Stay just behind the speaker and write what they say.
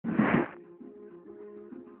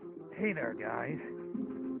Hey there, guys.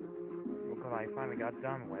 Look what I finally got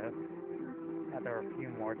done with. After a few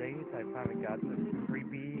more days, I finally got this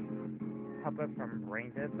creepy puppet from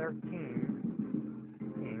Brain Dead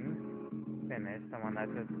 13 finished. The one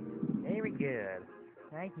that's just very good.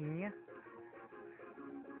 Thank you.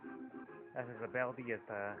 That's his ability is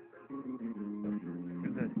to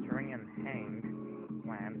shoot the string and hang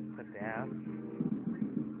plants to death.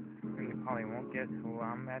 And you probably won't guess who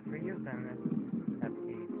I'm actually using. That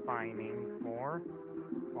he's finding for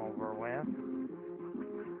over with.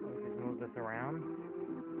 Let's just move this around.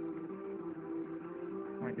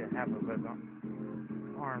 Going to have a bit of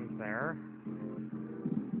arms there.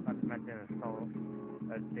 Not to mention his soul,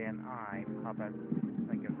 a dead eye puppet,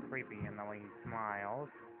 like it's creepy in the way he smiles.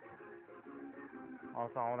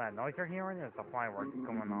 Also, all that noise you're hearing is the fireworks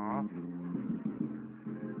going off.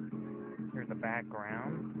 Here's the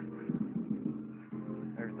background.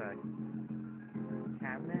 There's a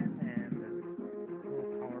cabinet and this cool,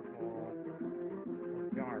 colorful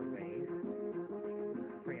jar vase.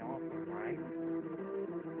 It's pretty awesome, right?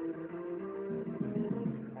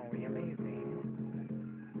 Totally amazing.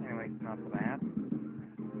 Anyways, enough of that.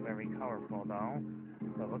 Very colorful though.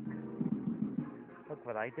 So look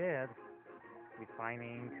what I did.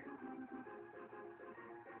 Refining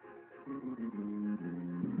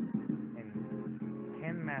and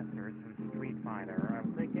Ken Masters from Street Fighter.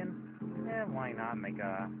 I'm thinking, why not make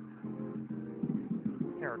a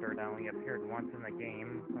character that only appeared once in the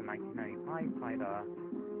game in 1995 fight a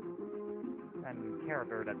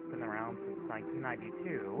character that's been around since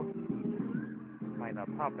 1992, fight a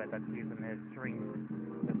puppet that's using his strings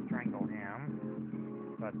to strangle him.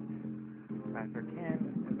 But Master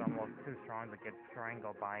Ken is almost too strong to get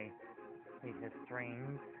strangled by his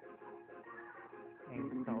strings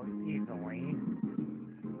and so easily.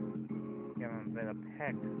 Give him a bit of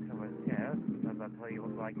peck to his chest, because that's what he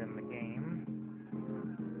looks like in the game.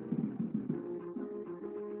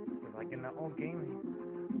 Just like in the old game,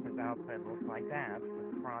 his outfit looks like that,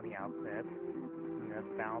 his karate outfit, and his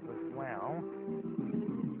belt as well.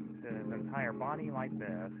 His entire body like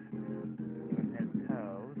this, even his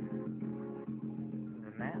toes.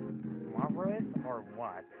 Isn't that marvelous, or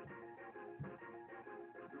what?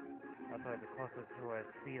 That's like the closest to a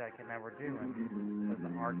speed I can ever do in the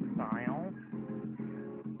art style.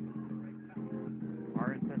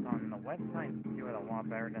 Artists on the website do it a lot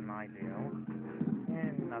better than I do.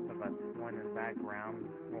 And nothing but one in the background,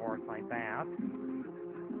 words like that.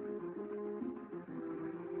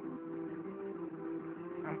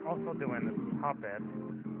 I'm also doing this puppet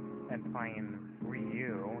and playing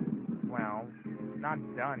Ryu. Well, not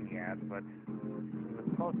done yet, but the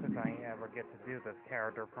closest I ever get to do this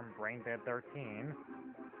character from Brain Dead 13.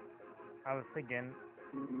 I was thinking,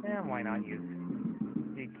 why not use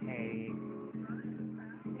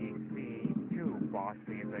DkC2 Boss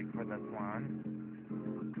music for this one?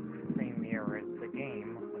 Same year as the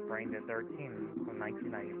game, Brain Dead 13 from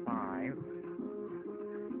 1995.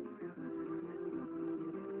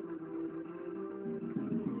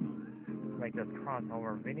 Like this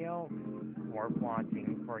crossover video, worth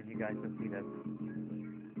watching for you guys to see this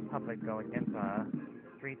puppet go against a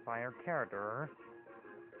Street Fighter character,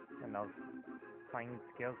 and those playing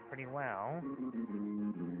skills pretty well.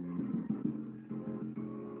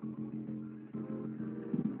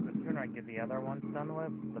 The sooner I get the other ones done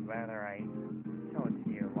with, the better I show it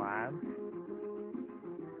to you live.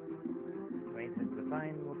 His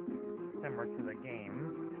design looks similar to the game.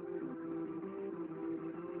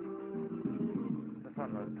 This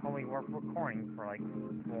one was totally worth recording for like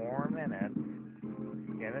 4 minutes.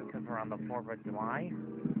 Get it? Because we're on the 4th of July,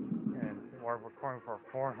 and we're recording for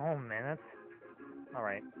 4 whole minutes.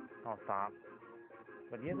 Alright, I'll stop.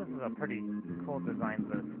 But yeah, this is a pretty cool design,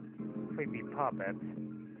 this creepy puppet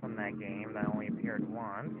from that game that only appeared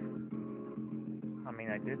once. I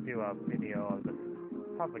mean, I did do a video of this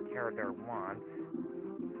puppet character once.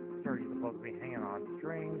 Sure, he's supposed to be hanging on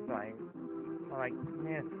strings. I'm like,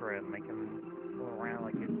 screw it, make him go around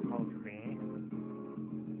like he's supposed to be.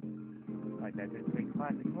 Like that Disney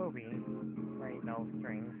classic movie, there ain't no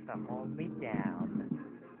strings to hold me down.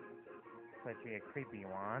 Especially a creepy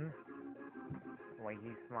one. The way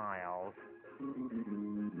he smiles.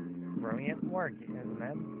 Brilliant work, isn't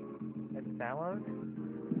it? It's fellows?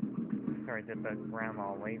 Sorry, did the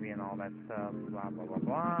grandma wavy and all that stuff, blah blah blah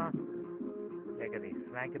blah. Yiggity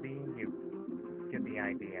smackety, you get the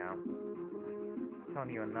idea.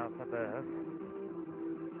 Telling you enough of this.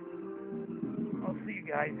 I'll see you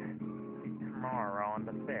guys tomorrow on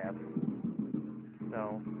the 5th.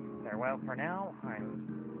 So, farewell for now.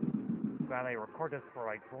 I'm glad I recorded this for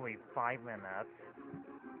like only 5 minutes.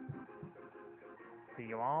 See see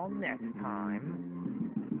you all next time.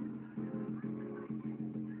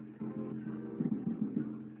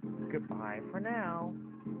 Goodbye for now.